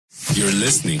You're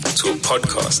listening to a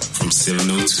podcast from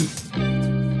 702.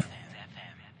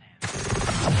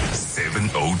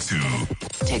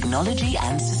 702. Technology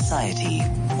and Society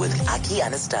with Aki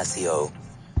Anastasio.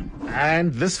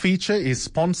 And this feature is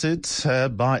sponsored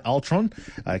by Altron,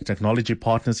 technology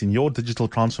partners in your digital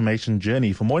transformation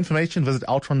journey. For more information, visit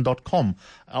altron.com.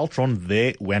 Altron,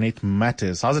 there when it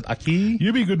matters. How's it, Aki?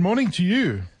 Yubi, good morning to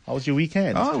you. How was your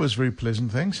weekend? Oh, it was very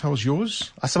pleasant, thanks. How was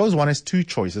yours? I suppose one has two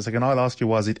choices. I can either ask you,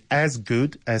 was it as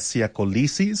good as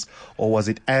Siyakolisi's, or was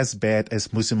it as bad as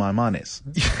Musi Maimane's?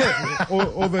 Yeah,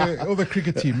 or the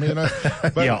cricket team, you know.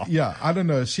 But yeah, I don't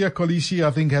know. Siyakolisi,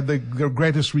 I think, had the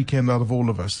greatest weekend out of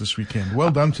all of us this weekend.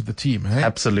 Well done to the team, hey?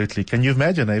 Absolutely. Can you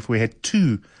imagine if we had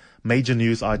two major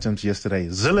news items yesterday?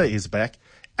 Zilla is back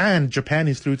and Japan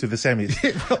is through to the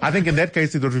semis. I think in that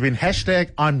case it would have been hashtag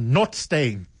I'm not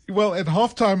staying. Well, at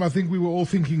halftime, I think we were all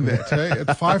thinking that. Hey? At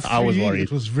 5-3, I was worried.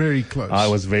 It was very close. I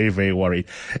was very, very worried.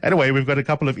 Anyway, we've got a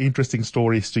couple of interesting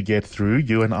stories to get through.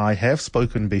 You and I have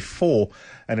spoken before,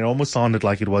 and it almost sounded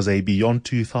like it was a Beyond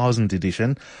 2000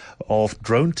 edition of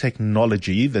drone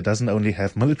technology that doesn't only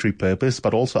have military purpose,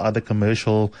 but also other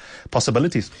commercial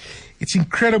possibilities. It's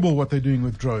incredible what they're doing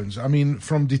with drones. I mean,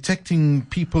 from detecting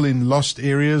people in lost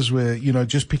areas where, you know,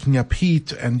 just picking up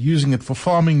heat and using it for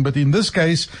farming. But in this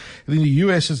case, in the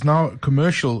US, it's now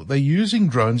commercial. They're using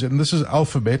drones, and this is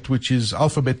Alphabet, which is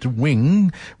Alphabet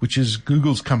Wing, which is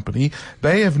Google's company.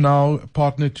 They have now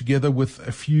partnered together with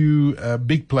a few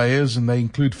big players, and they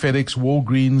include FedEx,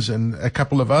 Walgreens, and a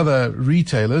couple of other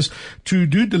retailers to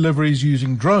do deliveries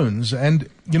using drones. And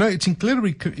you know, it's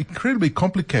incredibly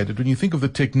complicated when you think of the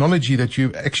technology that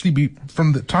you actually be,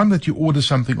 from the time that you order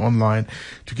something online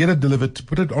to get it delivered, to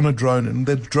put it on a drone, and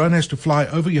the drone has to fly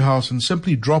over your house and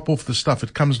simply drop off the stuff.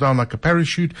 It comes down like a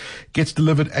parachute, gets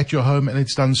delivered at your home, and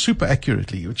it's done super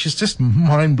accurately, which is just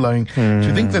mind-blowing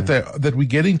to think that we're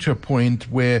getting to a point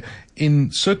where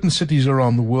in certain cities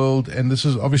around the world, and this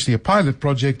is obviously a pilot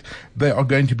project, they are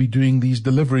going to be doing these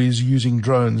deliveries using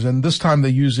drones. And this time they're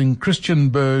using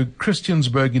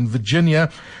Christiansburg in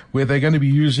Virginia, where they're going to be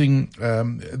using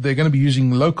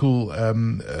local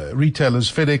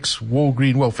retailers, FedEx,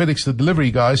 Walgreens. Well, FedEx, the delivery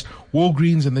guys,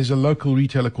 Walgreens, and there's a local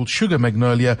retailer called Sugar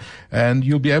Magnolia, and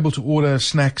you'll be able to order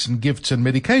snacks and gifts and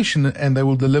medication, and they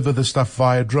will deliver the stuff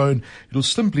via drone. It'll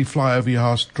simply fly over your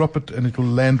house, drop it, and it will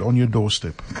land on your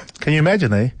doorstep. Can you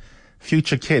imagine,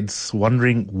 future kids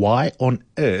wondering why on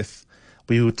earth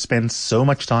we would spend so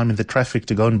much time in the traffic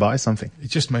to go and buy something?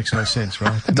 It just makes no sense,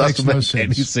 right? It doesn't make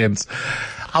any sense.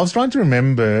 I was trying to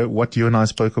remember what you and I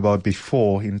spoke about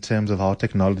before in terms of how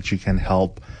technology can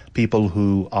help people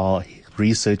who are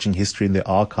researching history in their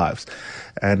archives.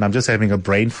 And I'm just having a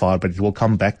brain fart, but it will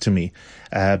come back to me.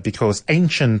 Because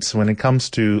when it comes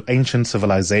to ancient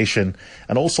civilization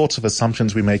and all sorts of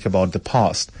assumptions we make about the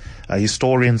past,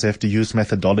 historians have to use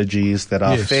methodologies that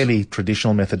are fairly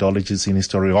traditional methodologies in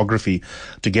historiography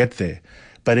to get there.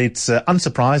 But it's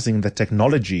unsurprising that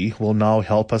technology will now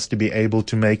help us to be able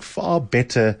to make far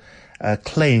better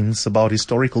claims about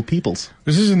historical peoples.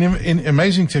 This is an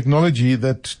amazing technology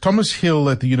that Thomas Hill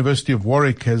at the University of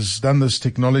Warwick has done this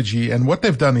technology. And what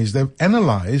they've done is they've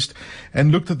analyzed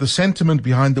and looked at the sentiment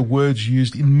behind the words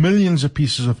used in millions of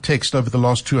pieces of text over the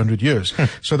last 200 years.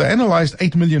 So they analyzed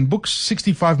 8 million books,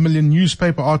 65 million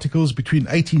newspaper articles between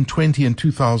 1820 and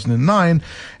 2009.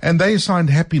 And they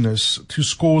assigned happiness to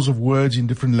scores of words in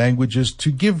different languages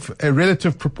to give a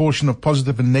relative proportion of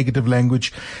positive and negative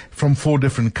language from 4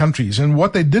 different countries. And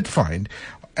what they did find,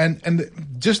 and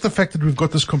just the fact that we've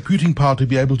got this computing power to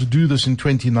be able to do this in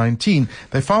 2019,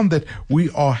 they found that we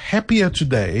are happier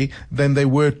today than they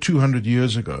were 200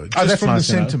 years ago. Just that's from nice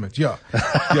the sentiment. Yeah.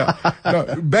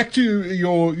 Now, back to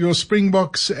your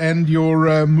Springboks and your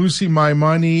Musi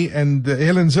Maimane and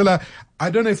Helen Zille. I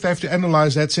don't know if they have to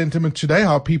analyze that sentiment today,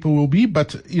 how people will be,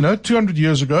 but 200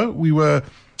 years ago we're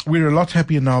a lot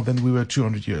happier now than we were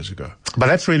 200 years ago. But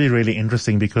that's really, really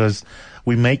interesting because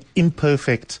we make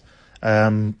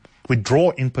we draw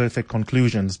imperfect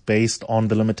conclusions based on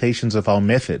the limitations of our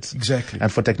methods. Exactly.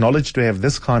 And for technology to have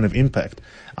this kind of impact,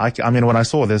 I mean, when I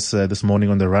saw this morning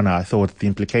on the runner, I thought the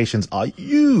implications are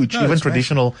huge. Even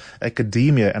traditional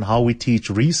academia and how we teach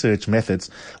research methods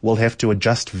will have to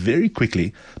adjust very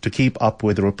quickly to keep up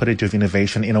with the rapidity of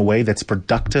innovation in a way that's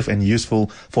productive and useful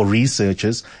for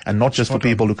researchers and not just for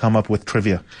people who come up with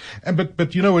trivia. But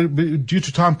due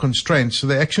to time constraints, so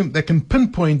they can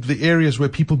pinpoint the areas where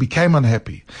people became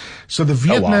unhappy. So the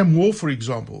Vietnam War, for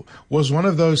example, was one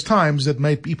of those times that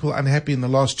made people unhappy in the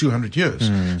last 200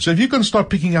 years. So if you can start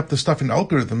picking up the stuff in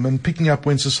algorithm and picking up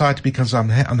when society becomes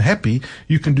unhappy,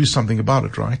 you can do something about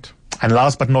it, right? And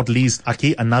last but not least,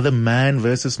 Aki, another man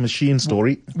versus machine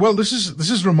story. Well, this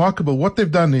is remarkable. What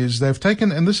they've done is they've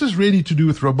taken, and this is really to do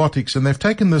with robotics, and they've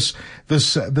taken this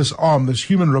arm, this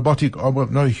human robotic arm, well,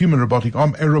 not a human robotic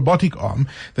arm, a robotic arm.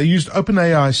 They used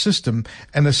OpenAI system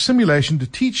and a simulation to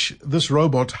teach this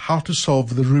robot how to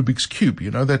solve the Rubik's Cube.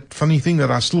 You know, that funny thing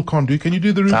that I still can't do. Can you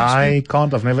do the Rubik's Cube? I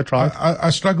can't. I've never tried. I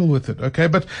struggle with it. Okay.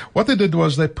 But what they did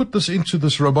was they put this into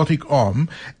this robotic arm,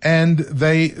 and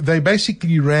they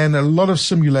basically ran a lot of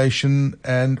simulation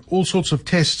and all sorts of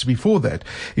tests before that.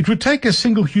 It would take a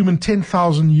single human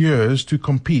 10,000 years to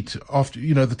compete after,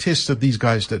 the tests that these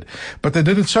guys did. But they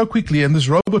did it so quickly, and this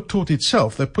robot taught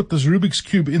itself. They put this Rubik's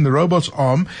Cube in the robot's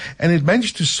arm, and it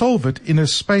managed to solve it in a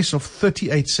space of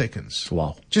 38 seconds.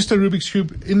 Wow. Just a Rubik's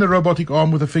Cube in the robotic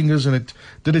arm with the fingers, and it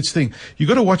did its thing. You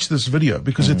got to watch this video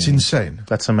because it's insane.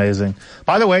 That's amazing.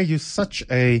 By the way, you're such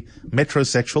a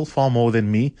metrosexual, far more than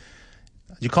me.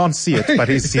 You can't see it, but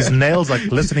his nails are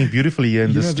glistening beautifully here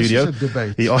in the studio. This is a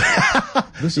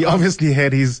debate. He obviously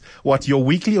had your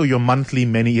weekly or your monthly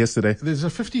many yesterday? There's a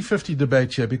 50-50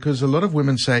 debate here because a lot of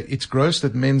women say it's gross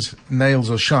that men's nails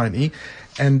are shiny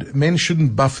and men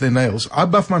shouldn't buff their nails. I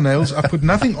buff my nails. I put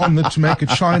nothing on it to make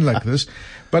it shine like this,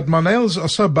 but my nails are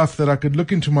so buff that I could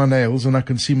look into my nails and I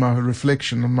can see my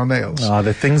reflection on my nails.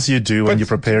 The things you do when you're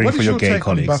preparing for your gay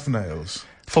colleagues. What is your take on buff nails?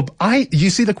 You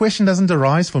see, the question doesn't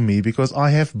arise for me because I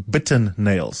have bitten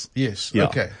nails. Yes. Yeah.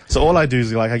 Okay. So all I do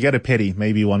is I get a pedi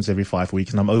maybe once every 5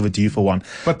 weeks and I'm overdue for one.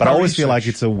 But I always feel like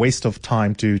it's a waste of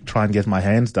time to try and get my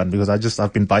hands done because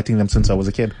I've been biting them since I was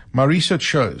a kid. My research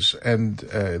shows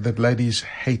that ladies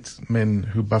hate men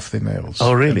who buff their nails.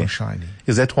 Oh, really? And are shiny.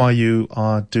 Is that why you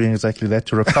are doing exactly that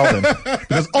to repel them?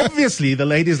 Because obviously the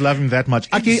ladies love him that much.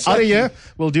 Aki, out of here.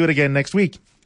 We'll do it again next week.